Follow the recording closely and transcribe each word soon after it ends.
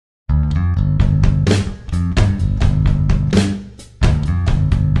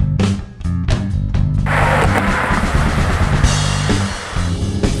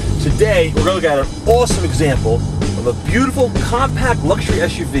Today, we're going to look at an awesome example of a beautiful compact luxury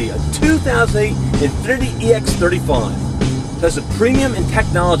SUV, a 2008 Infiniti EX35. It has a premium and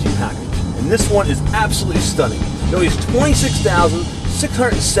technology package, and this one is absolutely stunning. It only has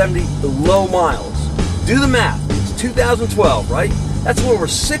 26,670 low miles. Do the math. It's 2012, right? That's over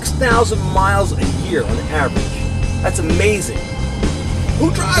 6,000 miles a year on average. That's amazing. Who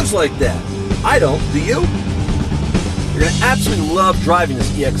drives like that? I don't. Do you? You're going to absolutely love driving this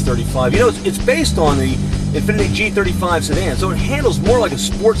EX35. You know, it's based on the Infiniti G35 sedan, so it handles more like a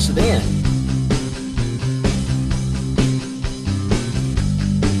sports sedan.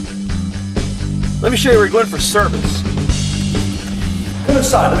 Let me show you where you're going for service. Come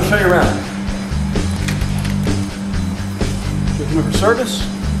inside, let me show you around. Come in for service.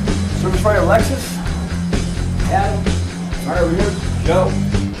 Service right at Lexus. Adam, right over here, Joe.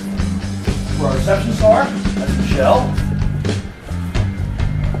 Where our receptionists are, that's Michelle.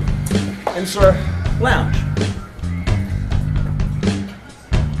 And it's our lounge.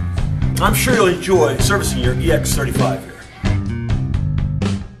 I'm sure you'll enjoy servicing your EX35 here.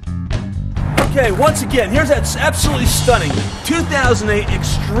 Okay, once again, here's that absolutely stunning 2008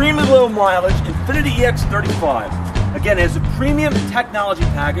 extremely low mileage Infiniti EX35. Again, it has a premium technology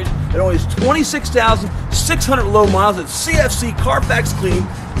package. It only has 26,600 low miles. It's CFC Fax CLEAN.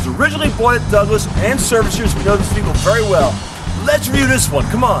 It was originally bought at Douglas and servicers. We know this vehicle very well. Let's review this one.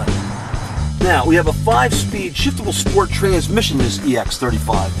 Come on. Now, we have a 5-speed shiftable sport transmission in this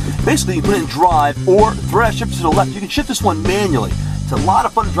EX35. Basically, you put it in drive, or thread shift to the left. You can shift this one manually. It's a lot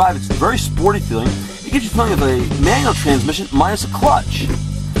of fun to drive. It's very sporty feeling. It gives you a feeling of a manual transmission minus a clutch.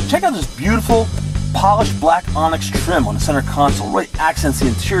 Check out this beautiful polished black onyx trim on the center console. Really accents the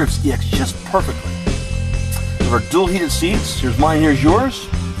interior of this EX just perfectly. We have our dual heated seats. Here's mine, here's yours.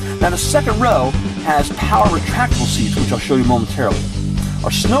 Now the second row has power retractable seats, which I'll show you momentarily. Our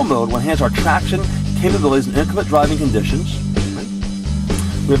snow mode will enhance our traction capabilities in inclement driving conditions.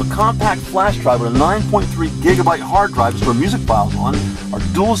 We have a compact flash drive with a 9.3 gigabyte hard drive to store music files on. Our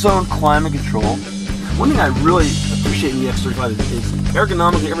dual zone climate control. One thing I really appreciate in the EX35 is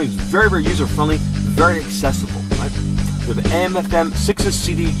ergonomically everything's very, very user friendly, very accessible. Right? We have an AM/FM 6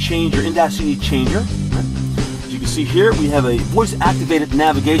 CD changer, in-dash CD changer. Right? As you can see here, we have a voice-activated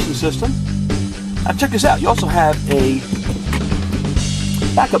navigation system. Now check this out. You also have a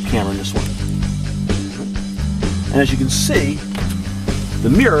backup camera in this one. And as you can see, the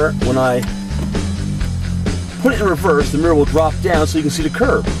mirror, when I put it in reverse, the mirror will drop down so you can see the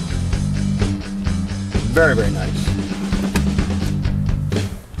curb. Very, very nice.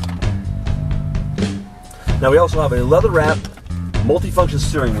 Now we also have a leather-wrapped multifunction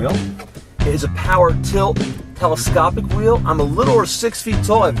steering wheel. It is a power tilt telescopic wheel. I'm a little over 6 feet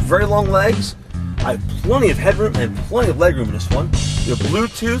tall. I have very long legs. I have plenty of headroom and plenty of legroom in this one. We have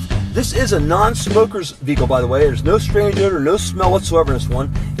Bluetooth. This is a non-smoker's vehicle, by the way. There's no strange odor, no smell whatsoever in this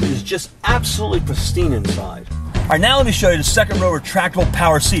one. It is just absolutely pristine inside. All right, now let me show you the second row retractable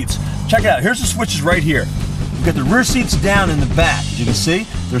power seats. Check it out. Here's the switches right here. You've got the rear seats down in the back. As you can see,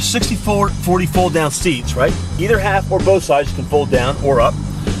 there's 60/40 fold-down seats, right? Either half or both sides you can fold down or up.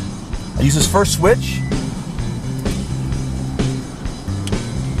 I use this first switch.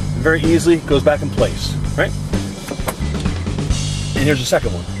 Very easily goes back in place, right? And here's the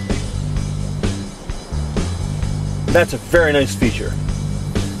second one. That's a very nice feature.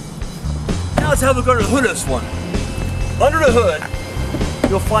 Now let's have a look under the hood of this one. Under the hood,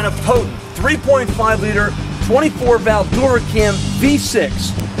 you'll find a potent 3.5-liter 24-valve dual-cam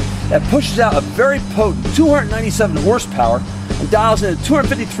V6 that pushes out a very potent 297 horsepower and dials in at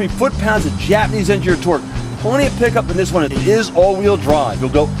 253 foot-pounds of Japanese engineered torque. Plenty of pickup in this one. It is all-wheel drive. You'll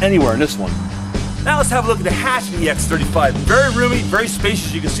go anywhere in this one. Now let's have a look at the hatch of the EX35. Very roomy, very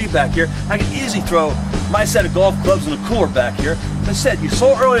spacious. You can see back here. I can easily throw my set of golf clubs in a cooler back here. As I said, you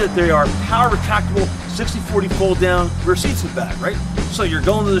saw earlier that they are power retractable 60/40 fold down rear seats in the back, right? So you're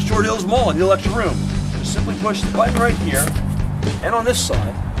going to the Short Hills Mall and you need extra room. Just simply push the button right here, and on this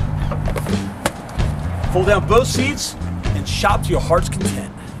side, fold down both seats and shop to your heart's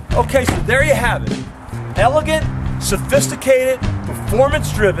content. Okay, so there you have it. Elegant, sophisticated,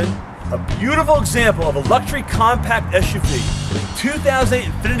 performance-driven, a beautiful example of a luxury compact SUV, 2008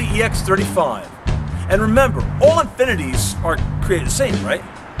 Infiniti EX35. And remember, all Infinitis are created the same, right?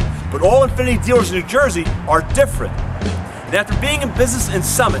 But all Infiniti dealers in New Jersey are different. And after being in business in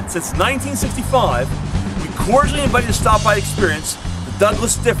Summit since 1965, we cordially invite you to stop by and experience the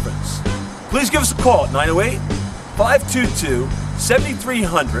Douglas difference. Please give us a call at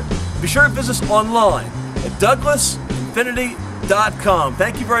 908-522-7300. Be sure to visit us online at DouglasInfiniti.com.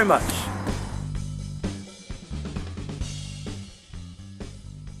 Thank you very much.